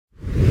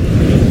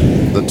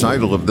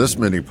title of this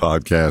mini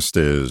podcast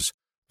is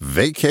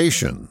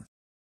Vacation.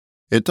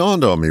 It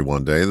dawned on me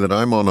one day that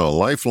I'm on a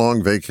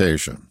lifelong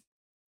vacation.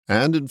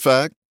 And in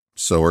fact,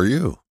 so are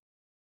you.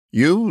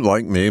 You,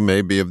 like me,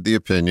 may be of the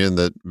opinion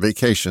that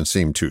vacations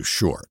seem too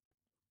short,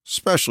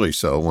 especially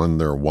so when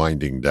they're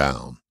winding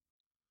down.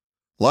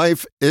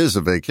 Life is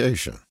a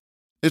vacation.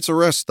 It's a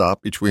rest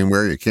stop between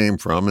where you came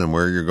from and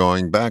where you're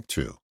going back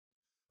to.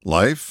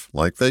 Life,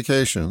 like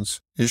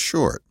vacations, is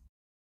short.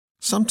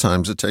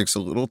 Sometimes it takes a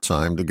little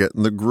time to get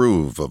in the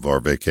groove of our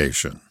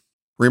vacation.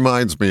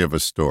 Reminds me of a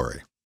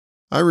story.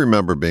 I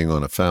remember being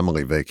on a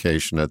family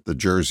vacation at the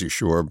Jersey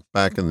Shore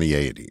back in the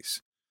 80s.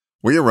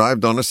 We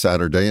arrived on a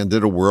Saturday and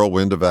did a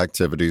whirlwind of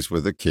activities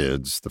with the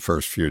kids the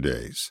first few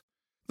days.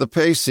 The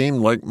pace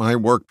seemed like my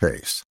work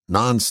pace,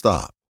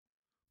 nonstop.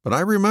 But I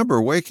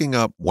remember waking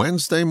up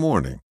Wednesday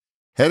morning,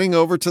 heading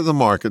over to the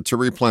market to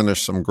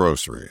replenish some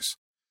groceries.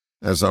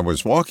 As I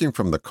was walking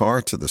from the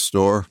car to the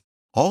store,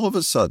 all of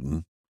a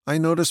sudden, I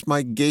noticed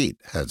my gait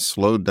had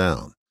slowed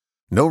down.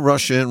 No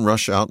rush-in,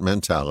 rush-out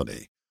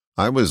mentality.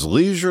 I was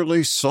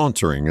leisurely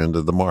sauntering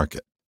into the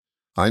market.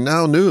 I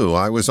now knew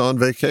I was on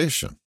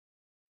vacation.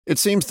 It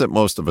seems that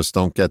most of us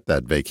don't get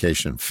that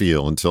vacation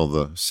feel until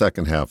the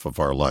second half of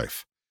our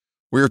life.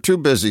 We are too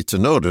busy to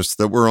notice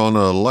that we're on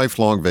a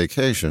lifelong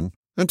vacation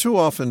and too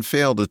often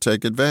fail to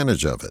take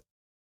advantage of it.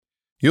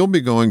 You'll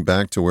be going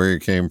back to where you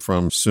came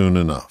from soon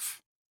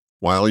enough.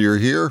 While you're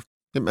here,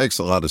 it makes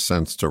a lot of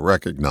sense to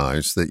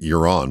recognize that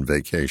you're on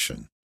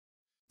vacation.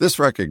 This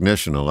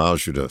recognition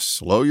allows you to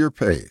slow your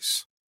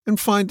pace and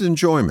find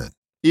enjoyment,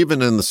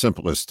 even in the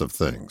simplest of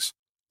things,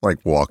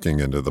 like walking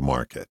into the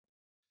market.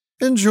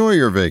 Enjoy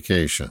your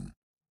vacation.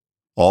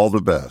 All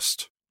the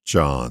best,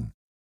 John.